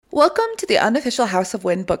Welcome to the unofficial House of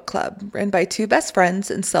Wind book club, run by two best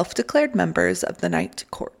friends and self-declared members of the Night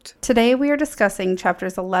Court. Today we are discussing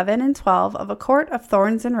chapters 11 and 12 of A Court of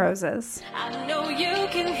Thorns and Roses. I know you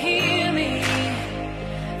can hear me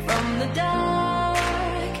from the dark.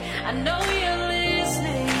 I know you're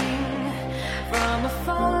listening from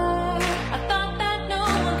afar. I thought that no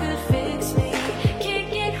one could fix me.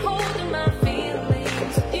 Can't get hold of my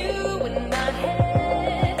feelings. With you in my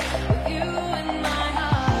head, with you in my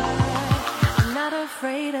heart. I'm not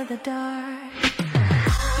afraid of the dark.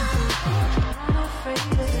 I'm not afraid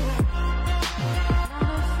of the dark.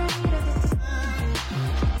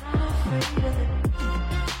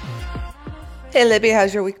 Hey Libby,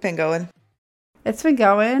 how's your week been going? It's been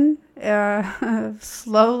going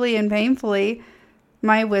slowly and painfully.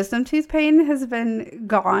 My wisdom tooth pain has been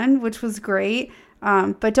gone, which was great.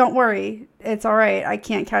 But don't worry, it's all right. I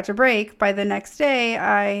can't catch a break. By the next day,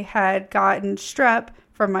 I had gotten strep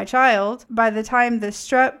from my child. By the time the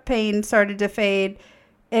strep pain started to fade,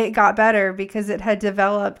 it got better because it had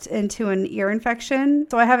developed into an ear infection.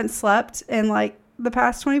 So I haven't slept in like the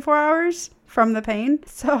past 24 hours from the pain.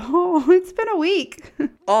 So it's been a week.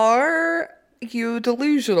 Are you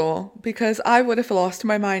delusional? Because I would have lost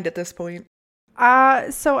my mind at this point.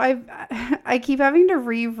 So I keep having to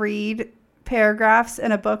reread paragraphs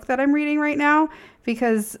in a book that I'm reading right now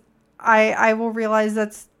because I will realize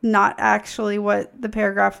that's not actually what the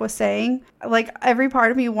paragraph was saying. Like every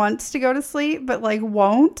part of me wants to go to sleep, but like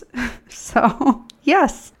won't. So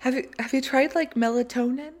yes. Have you tried like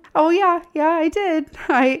melatonin? Oh yeah, I did.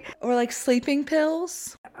 Or like sleeping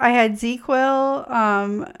pills? I had Z-Quil,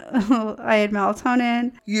 I had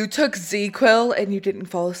melatonin. You took Z-Quil and you didn't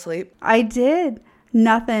fall asleep? I did.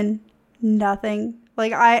 Nothing.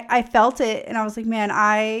 Like I felt it and I was like, man,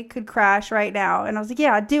 I could crash right now. And I was like,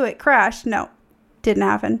 yeah, do it, crash. No, didn't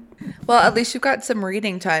happen. Well, at least you've got some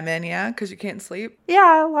reading time in, yeah? Because you can't sleep?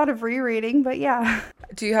 Yeah, a lot of rereading, but yeah.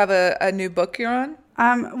 Do you have a new book you're on?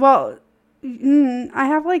 Well, I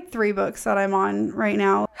have like 3 books that I'm on right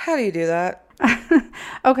now. How do you do that?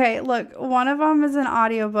 Okay, look, one of them is an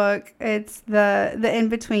audiobook. It's the In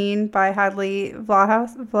Between by Hadley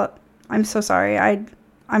Vlahouse. I'm so sorry.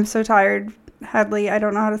 I'm so tired. Hadley, I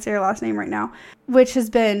don't know how to say her last name right now, which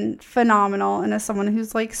has been phenomenal. And as someone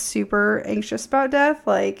who's like super anxious about death,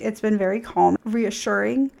 like it's been very calm,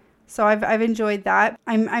 reassuring. So I've enjoyed that.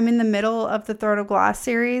 I'm in the middle of the Throne of Glass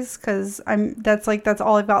series because that's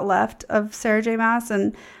all I've got left of Sarah J. Maas,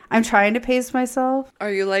 and I'm trying to pace myself.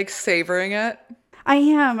 Are you like savoring it? I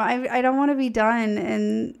am. I don't want to be done,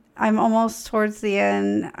 and I'm almost towards the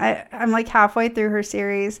end. I'm like halfway through her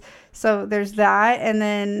series, so there's that, and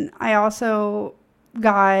then I also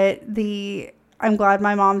got the I'm Glad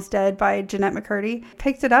My Mom's Dead by Jeanette McCurdy.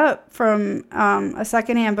 Picked it up from a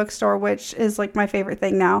secondhand bookstore, which is like my favorite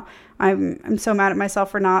thing now. I'm so mad at myself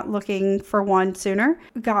for not looking for one sooner.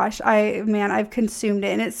 Gosh, I've consumed it,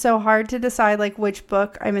 and it's so hard to decide like which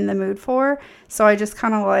book I'm in the mood for. So I just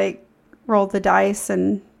kind of like roll the dice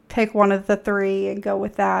and pick one of the 3 and go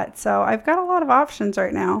with that. So I've got a lot of options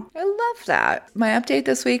right now. I love that. My update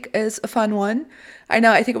this week is a fun one. I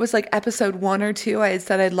know, I think it was like episode 1 or 2. I had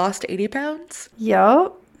said I'd lost 80 pounds.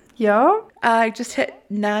 Yup. I just hit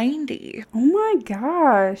 90. Oh my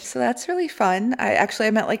gosh. So that's really fun.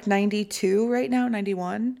 I'm at like 92 right now,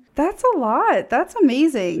 91. That's a lot. That's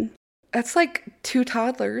amazing. That's like 2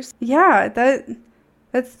 toddlers. Yeah,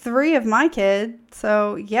 that's 3 of my kids.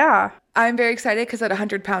 So yeah. I'm very excited because at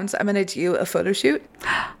 100 pounds, I'm going to do a photo shoot.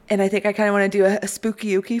 And I think I kind of want to do a spooky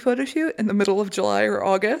ooky photo shoot in the middle of July or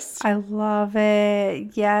August. I love it.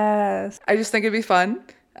 Yes. I just think it'd be fun.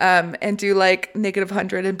 And do like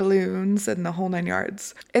 -100 and balloons and the whole 9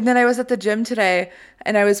 yards. And then I was at the gym today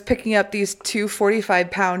and I was picking up these 2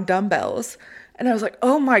 45-pound dumbbells. And I was like,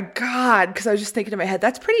 oh my God, because I was just thinking in my head,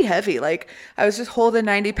 that's pretty heavy. Like I was just holding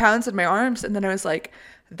 90 pounds in my arms. And then I was like,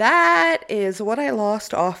 that is what I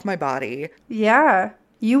lost off my body. Yeah.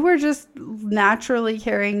 You were just naturally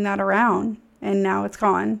carrying that around and now it's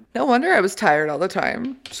gone. No wonder I was tired all the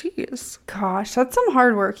time. Jeez. Gosh, that's some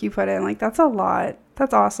hard work you put in. Like that's a lot.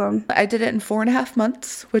 That's awesome. I did it in 4.5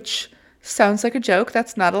 months, which sounds like a joke.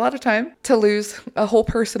 That's not a lot of time to lose a whole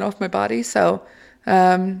person off my body. So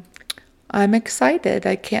I'm excited.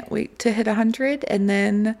 I can't wait to hit 100. And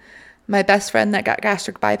then my best friend that got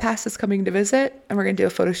gastric bypass is coming to visit, and we're going to do a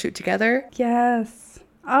photo shoot together. Yes.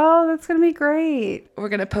 Oh, that's going to be great. We're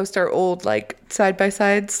going to post our old like side by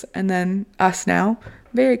sides and then us now.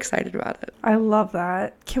 Very excited about it. I love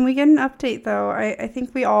that. Can we get an update though? I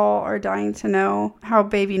think we all are dying to know how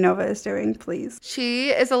baby Nova is doing, please. She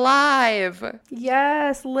is alive.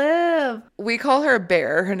 Yes, Liv. We call her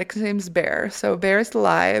Bear. Her nickname's Bear. So Bear is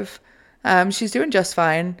alive. She's doing just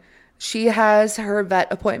fine. She has her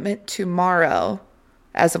vet appointment tomorrow,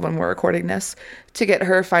 as of when we're recording this, to get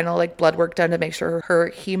her final like blood work done to make sure her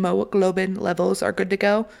hemoglobin levels are good to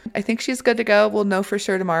go. I think she's good to go. We'll know for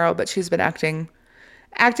sure tomorrow, but she's been acting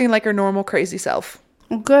like her normal crazy self.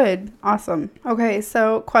 Well, good. Awesome. Okay,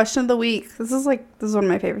 so question of the week. This is one of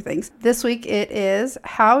my favorite things. This week it is,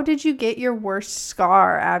 how did you get your worst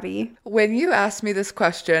scar, Abby? When you asked me this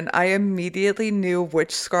question, I immediately knew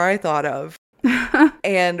which scar I thought of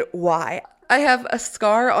and why. I have a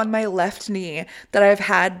scar on my left knee that I've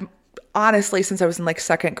had honestly since I was in like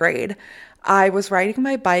second grade. I was riding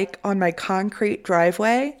my bike on my concrete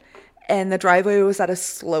driveway, and the driveway was at a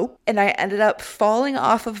slope, and I ended up falling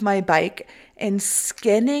off of my bike and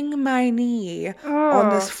skinning my knee on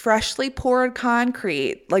this freshly poured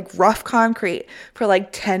concrete, like rough concrete, for like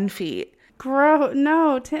 10 feet. Gross.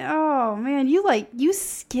 No. Oh, man. You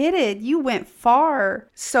skidded. You went far.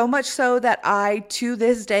 So much so that I, to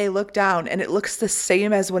this day, look down, and it looks the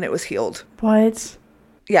same as when it was healed. What?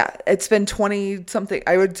 Yeah, it's been 20 something,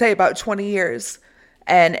 I would say about 20 years,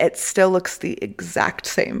 and it still looks the exact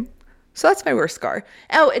same. So that's my worst scar.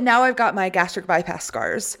 Oh, and now I've got my gastric bypass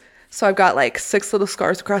scars. So I've got like 6 little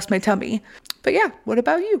scars across my tummy. But yeah, what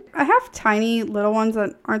about you? I have tiny little ones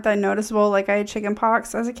that aren't that noticeable. Like I had chicken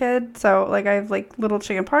pox as a kid. So like I have like little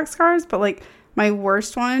chicken pox scars. But like my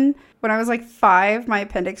worst one, when I was like 5, my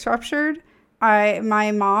appendix ruptured.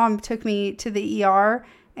 My mom took me to the ER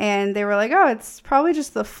and they were like, oh, it's probably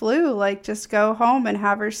just the flu. Like just go home and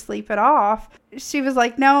have her sleep it off. She was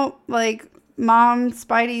like, no, like Mom's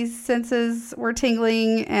Spidey's senses were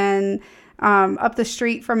tingling, and up the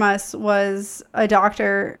street from us was a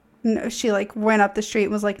doctor. She like went up the street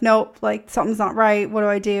and was like, nope, like something's not right. What do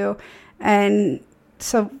I do? And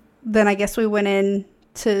so then I guess we went in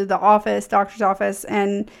to the doctor's office,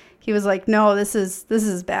 and he was like, no, this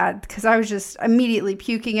is bad, because I was just immediately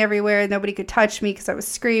puking everywhere. Nobody could touch me because I was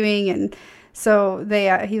screaming. And so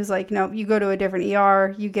he was like, no, you go to a different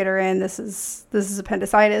ER, you get her in. This is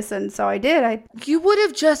appendicitis. And so I did. You would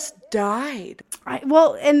have just died.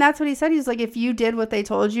 And that's what he said. He's like, if you did what they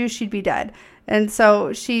told you, she'd be dead. And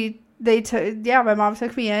so my mom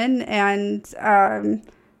took me in, and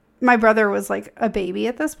my brother was like a baby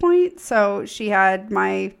at this point. So she had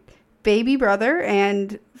my baby brother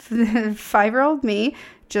and 5-year-old me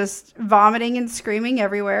just vomiting and screaming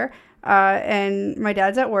everywhere. And my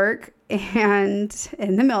dad's at work and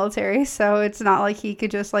in the military, so it's not like he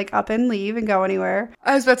could just like up and leave and go anywhere.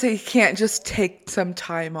 I was about to say, he can't just take some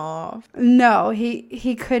time off. No,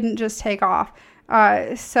 he couldn't just take off.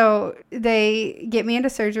 So they get me into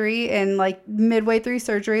surgery, and like midway through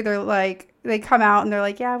surgery, they come out and they're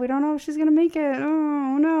like, yeah, we don't know if she's gonna make it.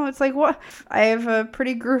 Oh no. It's like, what? I have a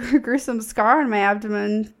pretty gruesome scar on my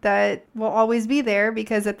abdomen that will always be there,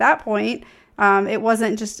 because at that point, it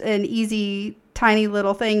wasn't just an easy tiny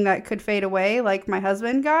little thing that could fade away like my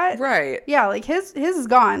husband got. Right. Yeah, like his is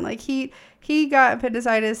gone. Like he got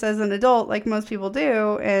appendicitis as an adult, like most people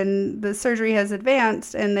do, and the surgery has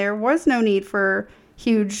advanced, and there was no need for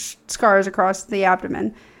huge scars across the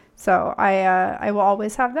abdomen. So I will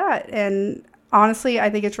always have that. And honestly, I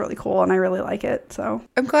think it's really cool, and I really like it. So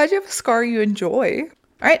I'm glad you have a scar you enjoy.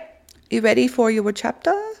 All right, you ready for your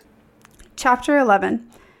chapter? Chapter 11.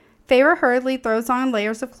 Feyre hurriedly throws on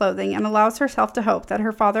layers of clothing and allows herself to hope that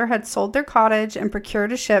her father had sold their cottage and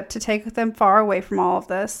procured a ship to take them far away from all of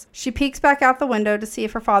this. She peeks back out the window to see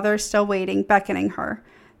if her father is still waiting, beckoning her,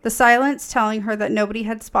 the silence telling her that nobody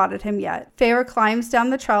had spotted him yet. Feyre climbs down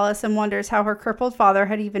the trellis and wonders how her crippled father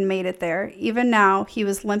had even made it there. Even now, he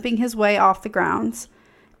was limping his way off the grounds.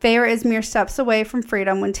 Feyre is mere steps away from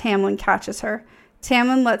freedom when Tamlin catches her.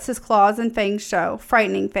 Tamlin lets his claws and fangs show,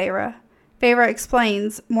 frightening Feyre. Feyre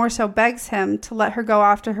explains, more so begs him, to let her go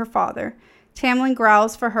after her father. Tamlin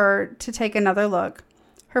growls for her to take another look.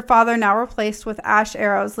 Her father now replaced with ash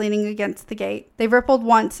arrows leaning against the gate. They rippled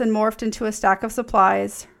once and morphed into a stack of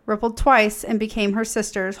supplies, rippled twice and became her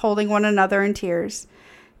sisters, holding one another in tears.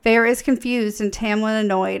 Feyre is confused and Tamlin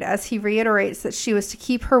annoyed as he reiterates that she was to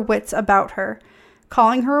keep her wits about her.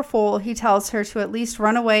 Calling her a fool, he tells her to at least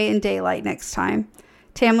run away in daylight next time.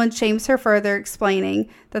 Tamlin shames her further, explaining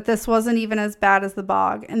that this wasn't even as bad as the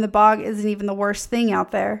bog, and the bog isn't even the worst thing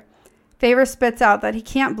out there. Feyre spits out that he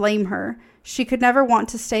can't blame her. She could never want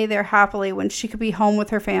to stay there happily when she could be home with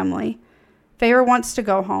her family. Feyre wants to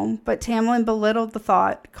go home, but Tamlin belittled the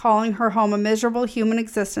thought, calling her home a miserable human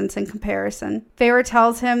existence in comparison. Feyre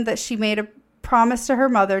tells him that she made a promise to her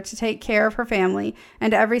mother to take care of her family,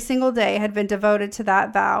 and every single day had been devoted to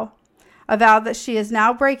that vow. A vow that she is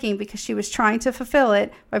now breaking because she was trying to fulfill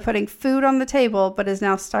it by putting food on the table, but is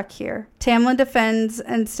now stuck here. Tamlin defends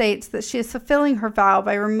and states that she is fulfilling her vow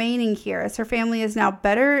by remaining here, as her family is now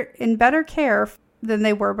in better care than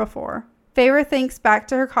they were before. Feyre thinks back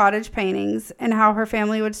to her cottage paintings and how her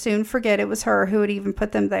family would soon forget it was her who had even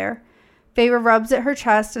put them there. Feyre rubs at her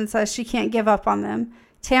chest and says she can't give up on them.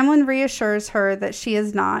 Tamlin reassures her that she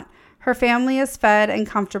is not. Her family is fed and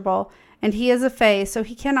comfortable, and he is a fae, so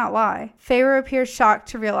he cannot lie. Feyre appears shocked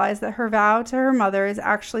to realize that her vow to her mother is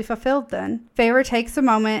actually fulfilled then. Feyre takes a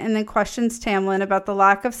moment and then questions Tamlin about the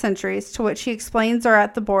lack of sentries, to which he explains are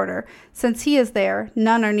at the border. Since he is there,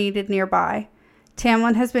 none are needed nearby.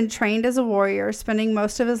 Tamlin has been trained as a warrior, spending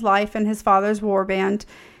most of his life in his father's warband.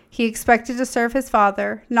 He expected to serve his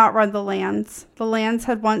father, not run the lands. The lands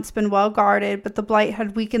had once been well guarded, but the blight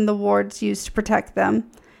had weakened the wards used to protect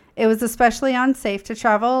them. It was especially unsafe to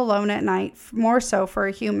travel alone at night, more so for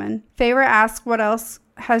a human. Feyre asks what else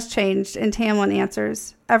has changed, and Tamlin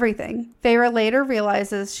answers, everything. Feyre later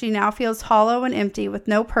realizes she now feels hollow and empty with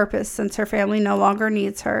no purpose since her family no longer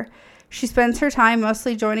needs her. She spends her time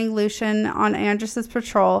mostly joining Lucien on Andros's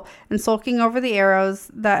patrol and sulking over the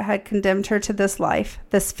arrows that had condemned her to this life,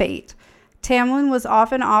 this fate. Tamlin was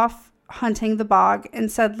often off hunting the bog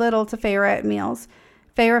and said little to Feyre at meals.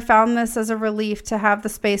 Feyre found this as a relief to have the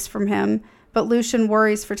space from him, but Lucien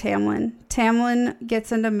worries for Tamlin. Tamlin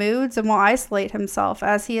gets into moods and will isolate himself,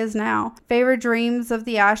 as he is now. Feyre dreams of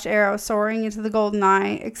the ash arrow soaring into the golden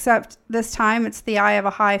eye, except this time it's the eye of a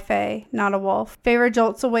high fae, not a wolf. Feyre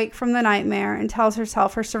jolts awake from the nightmare and tells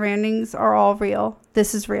herself her surroundings are all real.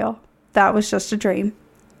 This is real. That was just a dream.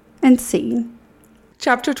 And scene.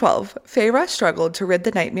 Chapter 12. Feyre struggled to rid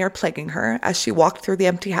the nightmare plaguing her as she walked through the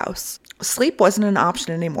empty house. Sleep wasn't an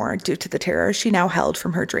option anymore due to the terror she now held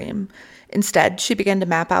from her dream. Instead, she began to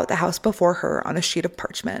map out the house before her on a sheet of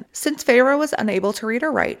parchment. Since Feyre was unable to read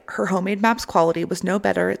or write, her homemade map's quality was no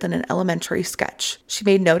better than an elementary sketch. She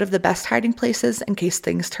made note of the best hiding places in case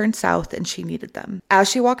things turned south and she needed them. As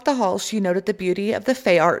she walked the halls, she noted the beauty of the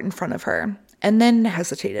fae art in front of her, and then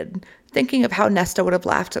hesitated, thinking of how Nesta would have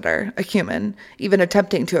laughed at her, a human, even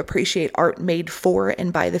attempting to appreciate art made for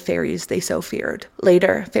and by the fairies they so feared.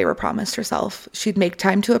 Later, Feyre promised herself she'd make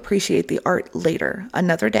time to appreciate the art later,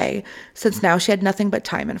 another day, since now she had nothing but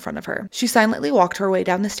time in front of her. She silently walked her way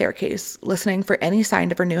down the staircase, listening for any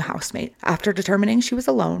sign of her new housemate. After determining she was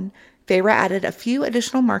alone, Feyre added a few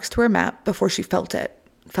additional marks to her map before she felt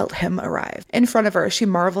him arrive. In front of her, she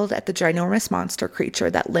marveled at the ginormous monster creature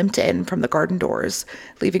that limped in from the garden doors,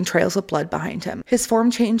 leaving trails of blood behind him. His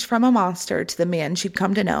form changed from a monster to the man she'd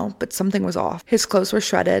come to know, but something was off. His clothes were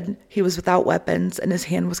shredded, he was without weapons, and his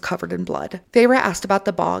hand was covered in blood. Feyre asked about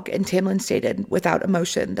the bog, and Tamlin stated, without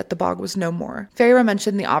emotion, that the bog was no more. Feyre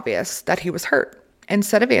mentioned the obvious, that he was hurt.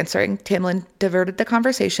 Instead of answering, Tamlin diverted the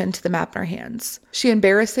conversation to the map in her hands. She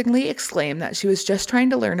embarrassingly exclaimed that she was just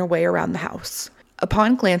trying to learn her way around the house.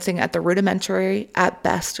 Upon glancing at the rudimentary, at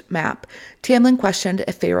best, map, Tamlin questioned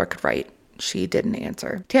if Feyre could write. She didn't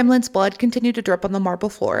answer. Tamlin's blood continued to drip on the marble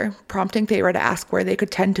floor, prompting Feyre to ask where they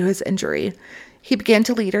could tend to his injury. He began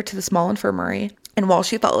to lead her to the small infirmary, and while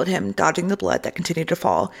she followed him, dodging the blood that continued to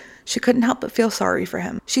fall, she couldn't help but feel sorry for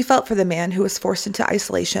him. She felt for the man who was forced into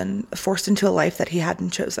isolation, forced into a life that he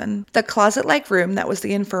hadn't chosen. The closet-like room that was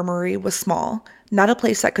the infirmary was small, not a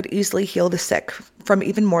place that could easily heal the sick from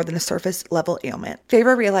even more than a surface-level ailment.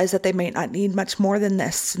 Feyre realized that they might not need much more than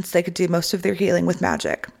this since they could do most of their healing with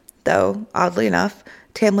magic. Though, oddly enough,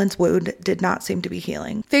 Tamlin's wound did not seem to be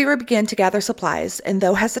healing. Feyre began to gather supplies, and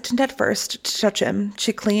though hesitant at first to touch him,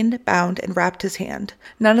 she cleaned, bound, and wrapped his hand.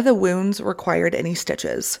 None of the wounds required any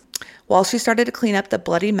stitches. While she started to clean up the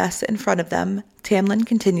bloody mess in front of them, Tamlin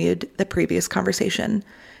continued the previous conversation.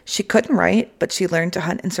 She couldn't write, but she learned to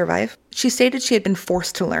hunt and survive. She stated she had been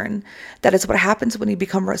forced to learn. That is what happens when you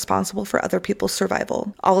become responsible for other people's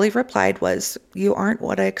survival. All he replied was, "You aren't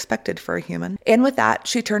what I expected for a human." And with that,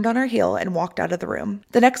 she turned on her heel and walked out of the room.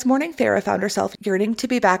 The next morning, Feyre found herself yearning to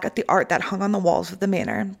be back at the art that hung on the walls of the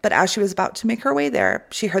manor, but as she was about to make her way there,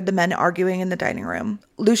 she heard the men arguing in the dining room.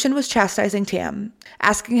 Lucien was chastising Tam,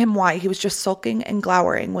 asking him why he was just sulking and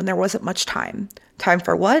glowering when there wasn't much time. Time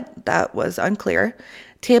for what? That was unclear.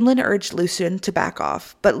 Tamlin urged Lucien to back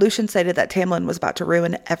off, but Lucien stated that Tamlin was about to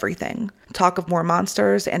ruin everything. Talk of more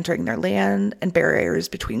monsters entering their land and barriers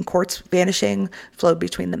between courts vanishing flowed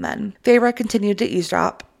between the men. Feyre continued to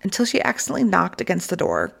eavesdrop until she accidentally knocked against the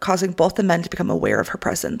door, causing both the men to become aware of her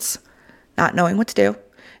presence. Not knowing what to do,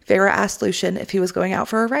 Feyre asked Lucien if he was going out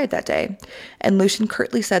for a ride that day, and Lucien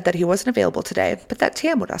curtly said that he wasn't available today, but that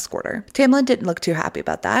Tam would escort her. Tamlin didn't look too happy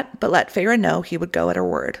about that, but let Feyre know he would go at her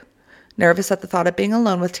word. Nervous at the thought of being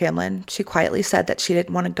alone with Tamlin, she quietly said that she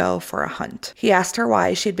didn't want to go for a hunt. He asked her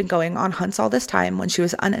why she'd been going on hunts all this time when she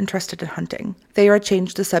was uninterested in hunting. Feyre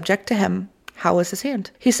changed the subject to him. How was his hand?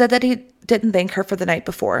 He said that he didn't thank her for the night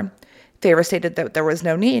before. Feyre stated that there was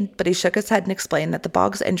no need, but he shook his head and explained that the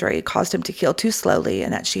bog's injury caused him to heal too slowly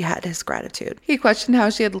and that she had his gratitude. He questioned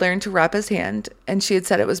how she had learned to wrap his hand, and she had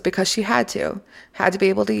said it was because she had to be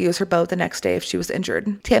able to use her bow the next day if she was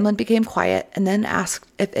injured. Tamlin became quiet and then asked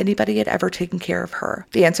if anybody had ever taken care of her.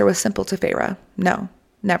 The answer was simple to Feyre: no.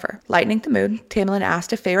 Never. Lightening the mood, Tamlin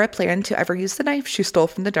asked if Feyre planned to ever use the knife she stole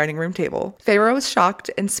from the dining room table. Feyre was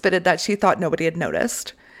shocked and spitted that she thought nobody had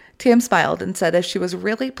noticed. Tam smiled and said if she was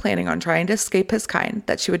really planning on trying to escape his kind,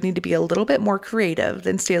 that she would need to be a little bit more creative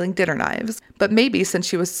than stealing dinner knives. But maybe since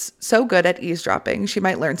she was so good at eavesdropping, she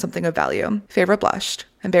might learn something of value. Feyre blushed,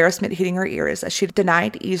 embarrassment hitting her ears as she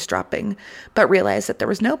denied eavesdropping, but realized that there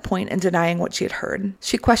was no point in denying what she had heard.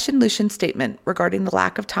 She questioned Lucien's statement regarding the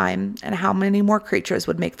lack of time and how many more creatures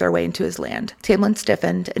would make their way into his land. Tamlin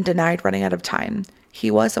stiffened and denied running out of time.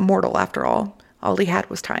 He was immortal after all. All he had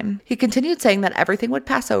was time. He continued saying that everything would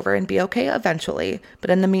pass over and be okay eventually, but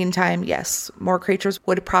in the meantime, yes, more creatures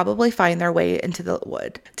would probably find their way into the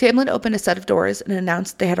wood. Tamlin opened a set of doors and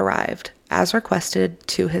announced they had arrived, as requested,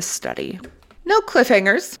 to his study. No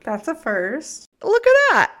cliffhangers. That's a first. Look at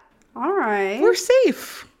that. All right. We're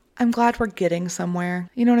safe. I'm glad we're getting somewhere.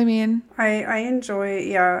 You know what I mean? I enjoy,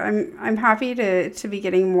 yeah, I'm happy to be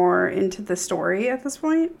getting more into the story at this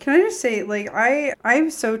point. Can I just say, like,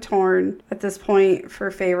 I'm so torn at this point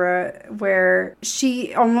for Feyre, where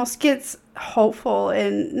she almost gets hopeful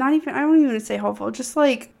and I don't even say hopeful, just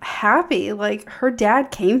like happy. Like, her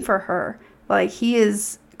dad came for her. Like, he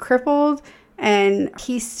is crippled and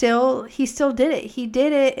he still did it. He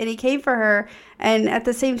did it and he came for her. And at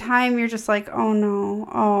the same time, you're just like, oh no,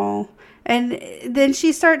 oh. And then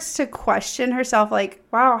she starts to question herself, like,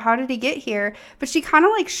 wow, how did he get here? But she kind of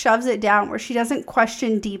like shoves it down where she doesn't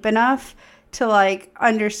question deep enough to like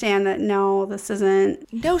understand that, no, this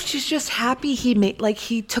isn't. No, she's just happy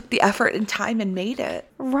he took the effort and time and made it.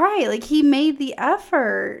 Right. Like, he made the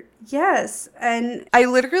effort. Yes. And I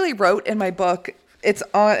literally wrote in my book, it's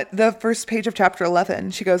on the first page of chapter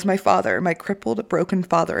 11. She goes, my father, my crippled, broken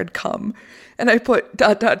father had come. And I put ...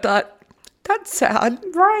 That's sad.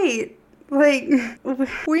 Right. Like,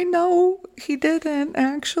 we know he didn't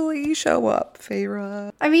actually show up,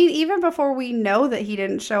 Feyre. I mean, even before we know that he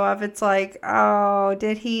didn't show up, it's like, oh,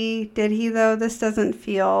 did he though? This doesn't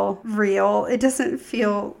feel real. It doesn't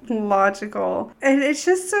feel logical. And it's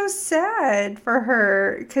just so sad for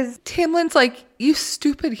her because Tamlin's like, you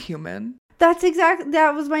stupid human.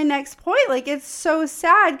 That was my next point. Like, it's so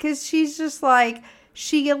sad because she's just like,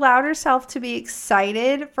 she allowed herself to be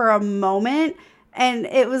excited for a moment and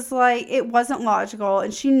it was like, it wasn't logical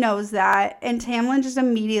and she knows that. And Tamlin just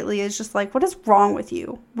immediately is just like, what is wrong with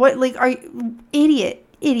you? What, like, are you idiot?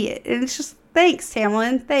 And it's just, thanks,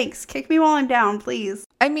 Tamlin. Thanks. Kick me while I'm down, please.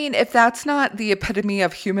 I mean, if that's not the epitome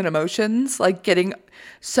of human emotions, like getting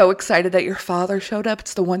so excited that your father showed up,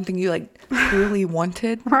 it's the one thing you like really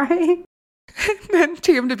wanted. Right. And then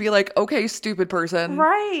Tam to be like, okay, stupid person.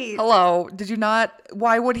 Right. Hello.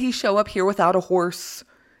 Why would he show up here without a horse?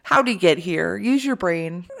 How'd he get here? Use your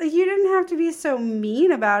brain. You didn't have to be so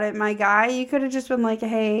mean about it, my guy. You could have just been like,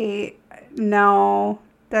 hey, no,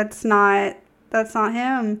 that's not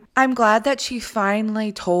him. I'm glad that she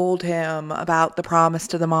finally told him about the promise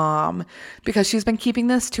to the mom because she's been keeping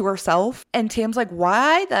this to herself. And Tam's like,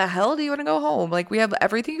 why the hell do you want to go home? Like, we have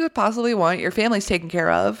everything you could possibly want. Your family's taken care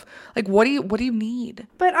of. Like, what do you need?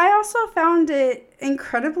 But I also found it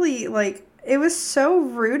incredibly, like, it was so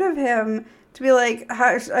rude of him to be like,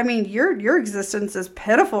 I mean, your existence is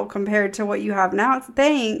pitiful compared to what you have now.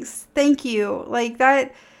 Thanks. Thank you. Like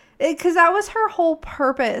that. Because that was her whole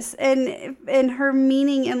purpose and her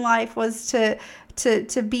meaning in life was to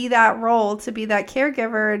be that role, to be that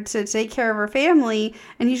caregiver, to take care of her family.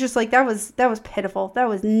 And he's just like, that was pitiful. That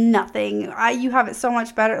was nothing. You have it so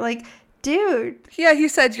much better. Like, dude. Yeah, he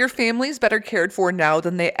said your family's better cared for now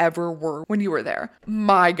than they ever were when you were there.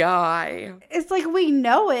 My guy. It's like, we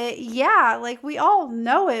know it. Yeah, like we all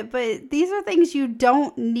know it. But these are things you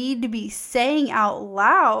don't need to be saying out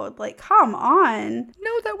loud. Like, come on.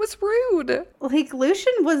 No, that was rude. Like,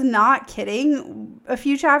 Lucien was not kidding a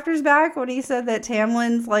few chapters back when he said that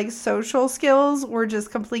Tamlin's like social skills were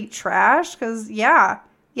just complete trash. Because,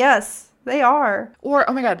 yes, they are. Or,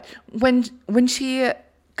 oh my God, when she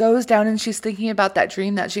goes down and she's thinking about that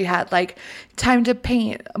dream that she had, like time to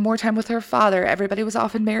paint, more time with her father. Everybody was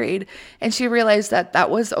often married. And she realized that that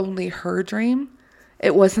was only her dream.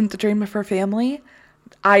 It wasn't the dream of her family.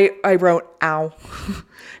 I wrote, ow,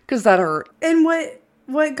 because that hurt. And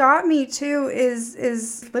what got me too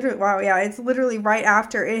is literally, wow, yeah, it's literally right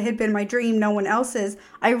after it had been my dream, no one else's.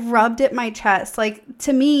 I rubbed at my chest. Like,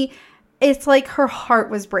 to me, it's like her heart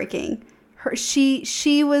was breaking.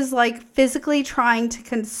 She was like physically trying to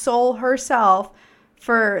console herself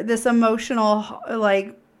for this emotional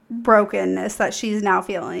like brokenness that she's now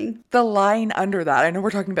feeling. The line under that, I know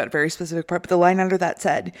we're talking about a very specific part, but the line under that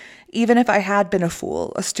said, even if I had been a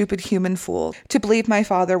fool, a stupid human fool, to believe my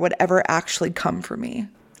father would ever actually come for me.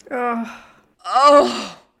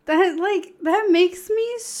 Oh. That makes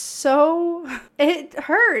me so, it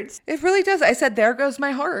hurts. It really does. I said, there goes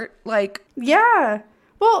my heart. Like, yeah.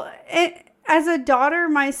 Well, as a daughter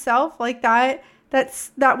myself, like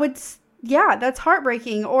that's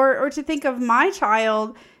heartbreaking. Or to think of my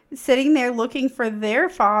child sitting there looking for their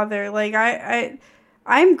father. Like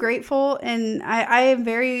I'm grateful, and I am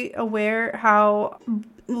very aware how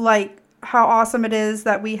awesome it is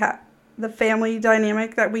that we have the family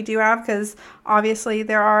dynamic that we do have, because obviously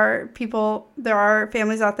there are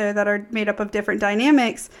families out there that are made up of different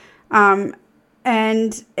dynamics.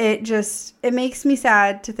 And it makes me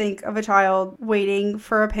sad to think of a child waiting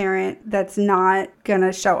for a parent that's not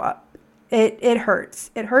gonna show up. It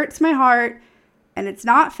hurts. It hurts my heart, and it's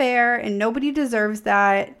not fair, and nobody deserves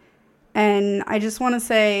that. And I just want to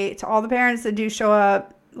say to all the parents that do show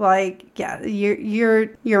up, like, yeah,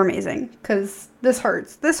 you're amazing, because this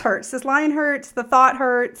hurts. This line hurts. The thought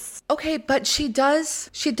hurts. Okay, but she does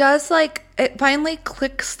like, it finally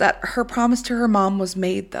clicks that her promise to her mom was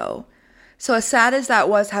made, though. So as sad as that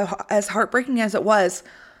was, as heartbreaking as it was,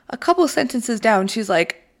 a couple sentences down, she's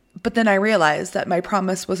like, but then I realized that my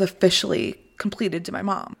promise was officially completed to my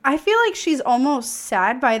mom. I feel like she's almost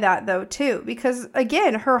sad by that, though, too, because,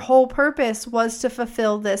 again, her whole purpose was to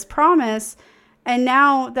fulfill this promise. And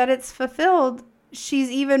now that it's fulfilled,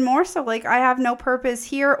 she's even more so like, I have no purpose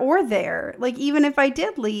here or there. Like, even if I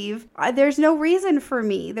did leave, there's no reason for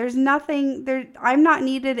me. There's nothing there. I'm not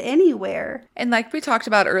needed anywhere. And like we talked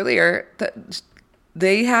about earlier, that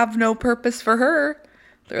they have no purpose for her.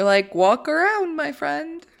 They're like, walk around, my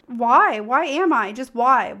friend. Why? Why am I? Just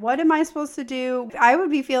why? What am I supposed to do? I would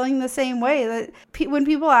be feeling the same way. That when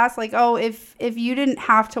people ask, like, oh, if you didn't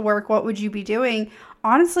have to work, what would you be doing?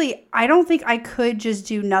 Honestly, I don't think I could just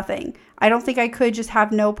do nothing. I don't think I could just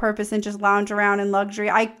have no purpose and just lounge around in luxury.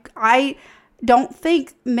 I don't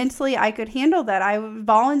think mentally I could handle that. I would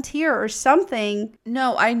volunteer or something.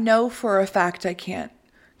 No, I know for a fact I can't.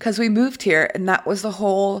 Because we moved here, and that was the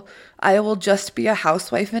whole, I will just be a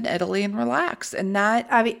housewife in Italy and relax. And that...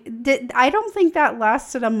 I mean, I don't think that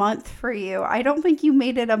lasted a month for you. I don't think you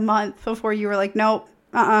made it a month before you were like, nope.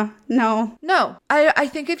 No. No, I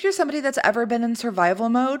think if you're somebody that's ever been in survival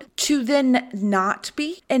mode, to then not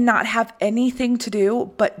be and not have anything to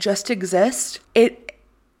do but just exist,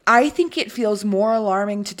 I think it feels more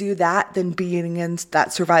alarming to do that than being in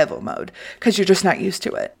that survival mode, because you're just not used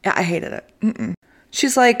to it. I hated it.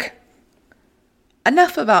 She's like,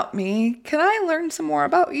 enough about me. Can I learn some more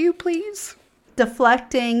about you, please?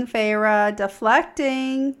 Deflecting, Feyre,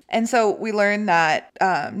 deflecting. And so we learned that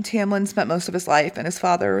Tamlin spent most of his life in his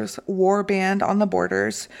father's war band on the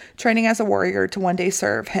borders, training as a warrior to one day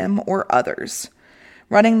serve him or others.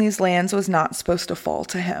 Running these lands was not supposed to fall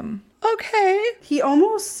to him. Okay. He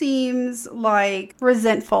almost seems like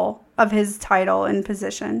resentful of his title and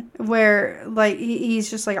position, where like he's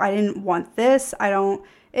just like, I didn't want this. I don't...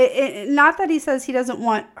 not that he says he doesn't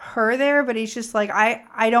want her there, but he's just like,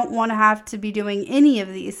 I don't want to have to be doing any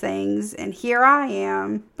of these things, and here I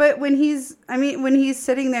am. But when he's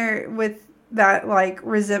sitting there with that like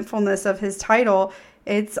resentfulness of his title,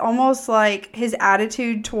 it's almost like his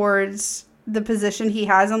attitude towards the position he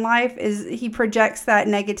has in life is he projects that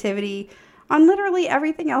negativity on literally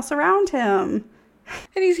everything else around him.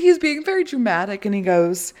 And he's being very dramatic, and he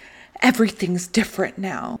goes, everything's different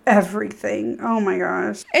now. Everything. Oh my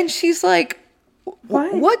gosh. And she's like,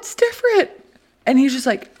 what's different? And he's just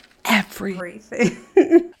like,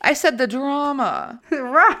 everything. I said the drama.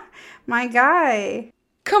 My guy.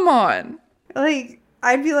 Come on. Like,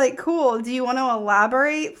 I'd be like, cool. Do you want to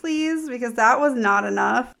elaborate, please? Because that was not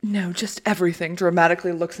enough. No, just everything.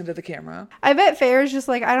 Dramatically looks into the camera. I bet Feyre's just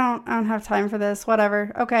like, I don't have time for this.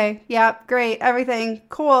 Whatever. Okay. Yep. Great. Everything.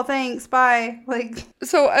 Cool. Thanks. Bye. Like.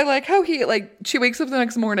 So I like how she wakes up the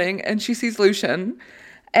next morning and she sees Lucian,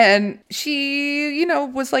 and she,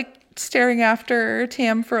 was like staring after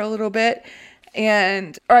Tam for a little bit.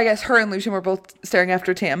 And, or I guess her and Lucian were both staring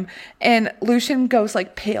after Tam. And Lucian goes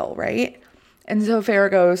like pale, right? And so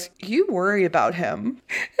Farrah goes, you worry about him.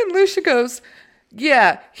 And Lucian goes,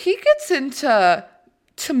 yeah, he gets into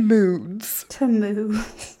moods. To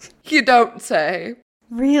move. You don't say.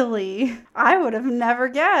 Really? I would have never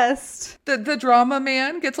guessed. The drama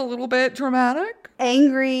man gets a little bit dramatic.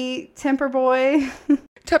 Angry temper boy.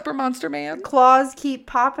 Temper monster man. Claws keep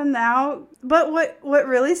popping out. But what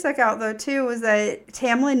really stuck out though too was that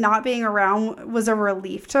Tamlin not being around was a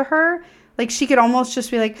relief to her. Like she could almost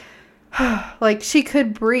just be like, like she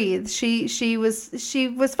could breathe. She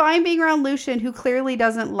was fine being around Lucian, who clearly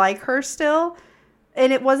doesn't like her still.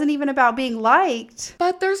 And it wasn't even about being liked.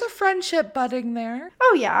 But there's a friendship budding there.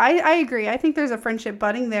 Oh, yeah, I agree. I think there's a friendship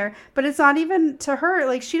budding there. But it's not even to her.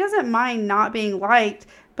 Like, she doesn't mind not being liked.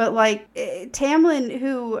 But, like, Tamlin,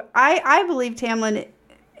 who I believe Tamlin,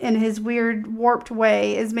 in his weird, warped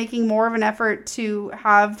way, is making more of an effort to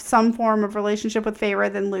have some form of relationship with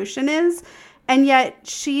Feyre than Lucian is. And yet,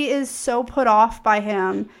 she is so put off by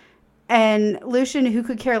him. And Lucian, who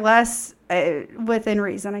could care less, within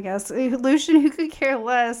reason, I guess. Lucian, who could care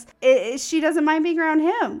less, she doesn't mind being around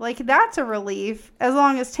him. Like, that's a relief as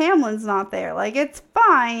long as Tamlin's not there. Like, it's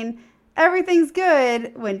fine. Everything's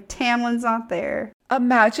good when Tamlin's not there.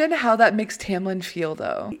 Imagine how that makes Tamlin feel,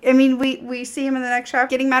 though. I mean, we see him in the next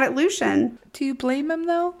chapter getting mad at Lucian. Do you blame him,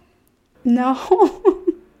 though? No.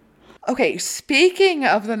 Okay, speaking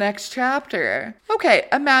of the next chapter. Okay,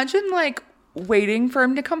 imagine, like, waiting for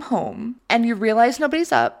him to come home, and you realize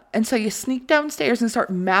nobody's up, and so you sneak downstairs and start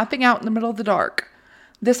mapping out in the middle of the dark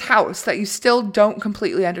this house that you still don't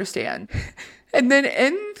completely understand. And then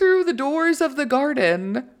in through the doors of the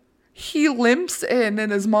garden, he limps in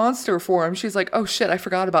his monster form. She's like, oh shit, I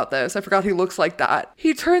forgot about this. I forgot he looks like that.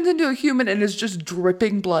 He turns into a human and is just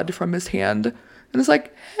dripping blood from his hand. And it's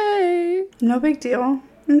like, hey. No big deal.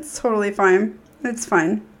 It's totally fine. It's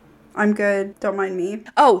fine. I'm good. Don't mind me.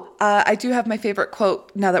 Oh, I do have my favorite quote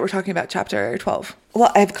now that we're talking about chapter 12.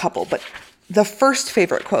 Well, I have a couple, but the first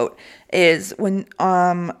favorite quote is when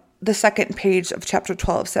the second page of chapter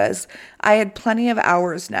 12 says, I had plenty of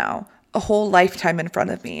hours now, a whole lifetime in front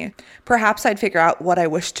of me. Perhaps I'd figure out what I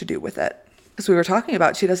wish to do with it. As we were talking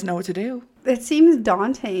about, she doesn't know what to do. It seems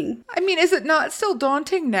daunting. I mean, is it not still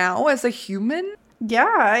daunting now as a human?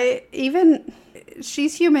 Yeah,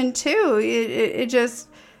 she's human too. It just...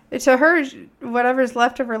 To her, whatever's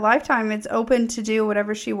left of her lifetime, it's open to do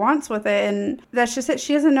whatever she wants with it. And that's just it.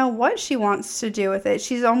 She doesn't know what she wants to do with it.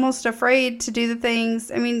 She's almost afraid to do the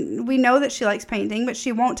things. I mean, we know that she likes painting, but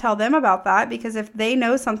she won't tell them about that because if they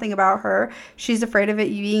know something about her, she's afraid of it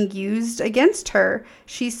being used against her.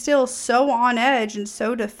 She's still so on edge and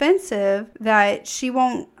so defensive that she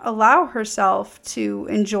won't allow herself to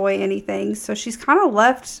enjoy anything. So she's kind of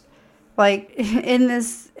left like in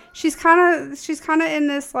this... She's kind of in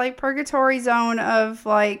this like purgatory zone of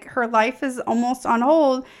like her life is almost on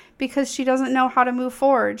hold because she doesn't know how to move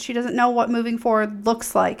forward. She doesn't know what moving forward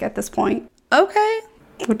looks like at this point. Okay.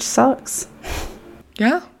 Which sucks.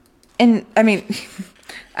 Yeah. And I mean,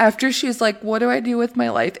 after she's like, what do I do with my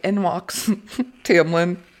life? In walks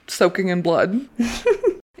Tamlin, soaking in blood.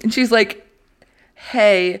 And she's like,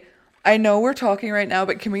 hey, I know we're talking right now,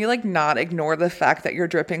 but can we like not ignore the fact that you're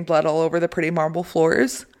dripping blood all over the pretty marble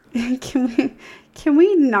floors? Can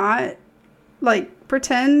we not like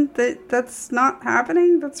pretend that that's not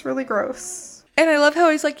happening? That's really gross. And I love how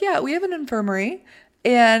he's like, yeah, we have an infirmary,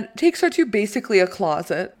 and takes her to basically a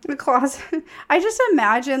closet. A closet. I just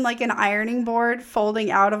imagine like an ironing board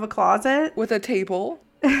folding out of a closet with a table.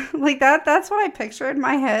 Like that's what I picture in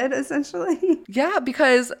my head, essentially. Yeah,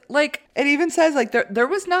 because like it even says like there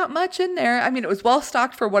was not much in there. I mean, it was well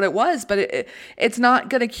stocked for what it was, but it's not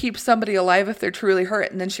going to keep somebody alive if they're truly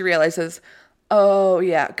hurt. And then she realizes, oh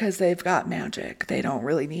yeah, because they've got magic. They don't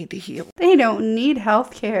really need to heal. They don't need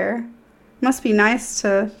health care. Must be nice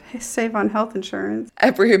to save on health insurance.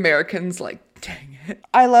 Every American's like, dang it.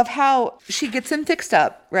 I love how she gets him fixed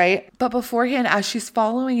up, right? But beforehand, as she's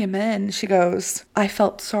following him in, she goes, I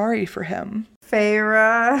felt sorry for him.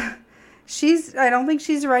 Feyre, I don't think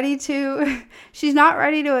she's ready to, she's not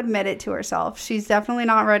ready to admit it to herself. She's definitely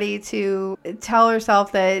not ready to tell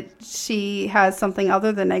herself that she has something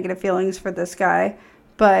other than negative feelings for this guy.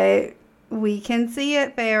 But we can see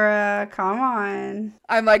it, Feyre. Come on.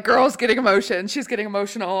 I'm like, girl's getting emotion. She's getting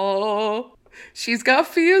emotional. She's got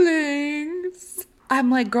feelings. I'm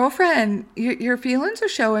like, girlfriend, your feelings are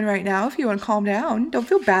showing right now. If you want to calm down, don't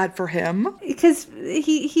feel bad for him. Because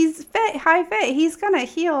he's fit, high fit. He's going to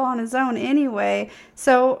heal on his own anyway.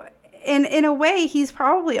 So in a way, he's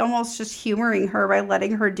probably almost just humoring her by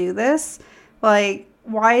letting her do this. Like,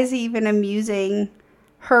 why is he even amusing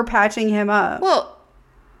her patching him up? Well,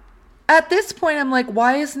 at this point, I'm like,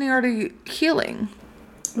 why isn't he already healing?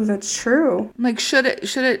 That's true. Like, should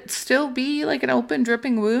it still be like an open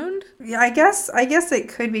dripping wound? Yeah, I guess it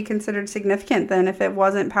could be considered significant then if it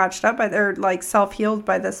wasn't patched up or like self-healed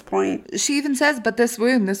by this point. She even says, but this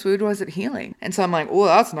wound wasn't healing. And so I'm like, oh,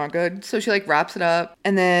 that's not good. So she like wraps it up.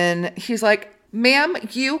 And then he's like, ma'am,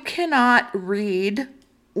 you cannot read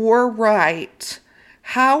or write.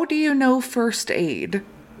 How do you know first aid?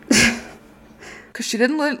 Because she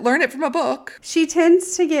didn't learn it from a book. She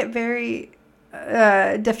tends to get very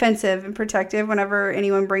defensive and protective whenever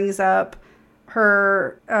anyone brings up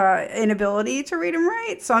her inability to read and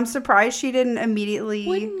write. So I'm surprised she didn't immediately...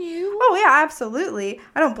 Wouldn't you? Oh, yeah, absolutely.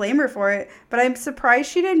 I don't blame her for it. But I'm surprised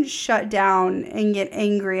she didn't shut down and get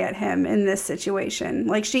angry at him in this situation.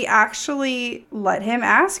 Like, she actually let him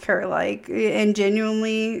ask her, like, and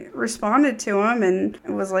genuinely responded to him and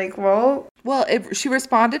was like, well... Well, she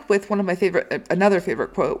responded with one of my another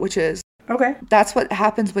favorite quote, which is, okay. That's what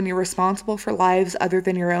happens when you're responsible for lives other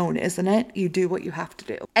than your own, isn't it? You do what you have to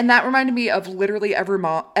do. And that reminded me of literally every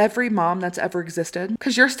mom that's ever existed.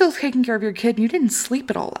 Because you're still taking care of your kid and you didn't sleep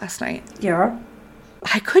at all last night. Yeah.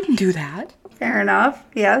 I couldn't do that. Fair enough.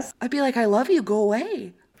 Yes. I'd be like, I love you. Go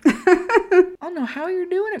away. I don't know how you're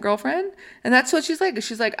doing it, girlfriend. And that's what she's like.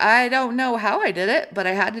 She's like, I don't know how I did it, but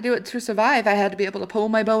I had to do it to survive. I had to be able to pull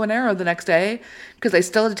my bow and arrow the next day because I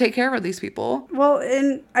still had to take care of these people. Well,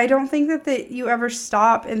 and I don't think that you ever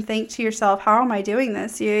stop and think to yourself, how am I doing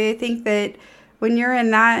this? You think that when you're in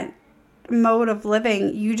that mode of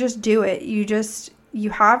living, you just do it.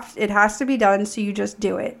 It has to be done, so you just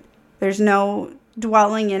do it. There's no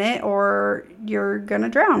dwelling in it or you're gonna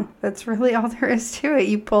drown. That's really all there is to it.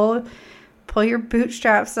 You pull your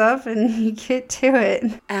bootstraps up and you get to it.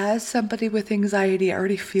 As somebody with anxiety, I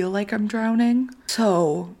already feel like I'm drowning,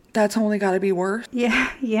 so that's only got to be worse.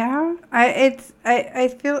 Yeah. I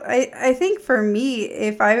think for me,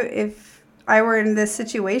 if I were in this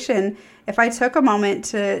situation, if I took a moment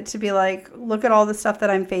to be like, look at all the stuff that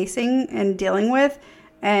I'm facing and dealing with,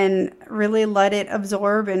 and really let it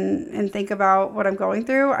absorb and think about what I'm going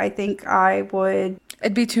through, I think I would...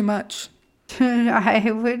 It'd be too much.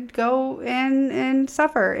 I would go and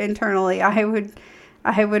suffer internally. I would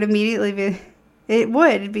immediately be... It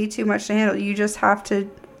would be too much to handle. You just have to...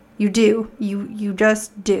 You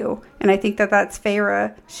just do. And I think that's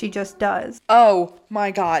Feyre. She just does. Oh,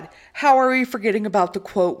 my God. How are we forgetting about the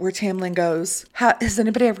quote where Tamlin goes, has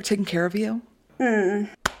anybody ever taken care of you?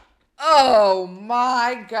 Oh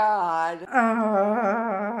my God.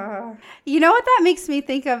 You know what that makes me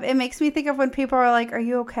think of? It makes me think of when people are like, are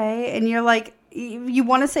you okay? And you're like, you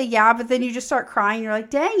want to say yeah, but then you just start crying. You're like,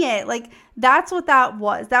 dang it. Like, that's what that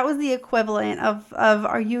was. That was the equivalent of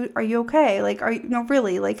are you okay? Like, no,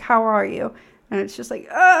 really, like, how are you? And it's just like,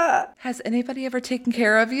 Has anybody ever taken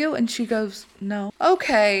care of you? And she goes, no.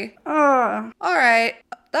 Okay. All right.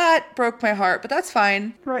 That broke my heart, but that's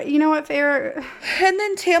fine. Right. You know what, Feyre? And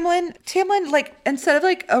then Tamlin, like, instead of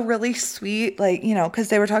like a really sweet, like, you know, because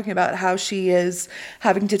they were talking about how she is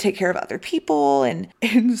having to take care of other people. And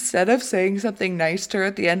instead of saying something nice to her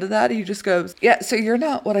at the end of that, he just goes, yeah, so you're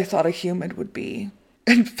not what I thought a human would be.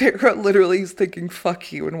 And Feyre literally is thinking,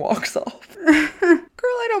 fuck you, and walks off. Girl,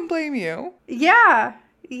 I don't blame you. Yeah.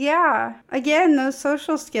 Again, those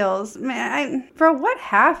social skills. Man, bro, what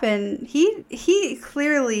happened? He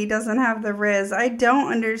clearly doesn't have the Riz. I don't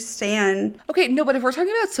understand. Okay, no, but if we're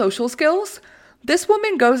talking about social skills, this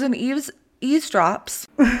woman goes and eavesdrops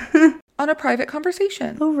on a private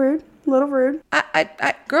conversation. A little rude.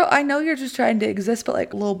 Girl, I know you're just trying to exist, but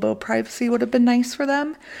like a little bit of privacy would have been nice for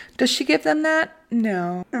them. Does she give them that?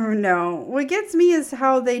 No. Oh, no. What gets me is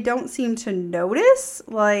how they don't seem to notice.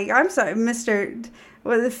 Like, I'm sorry, Mr.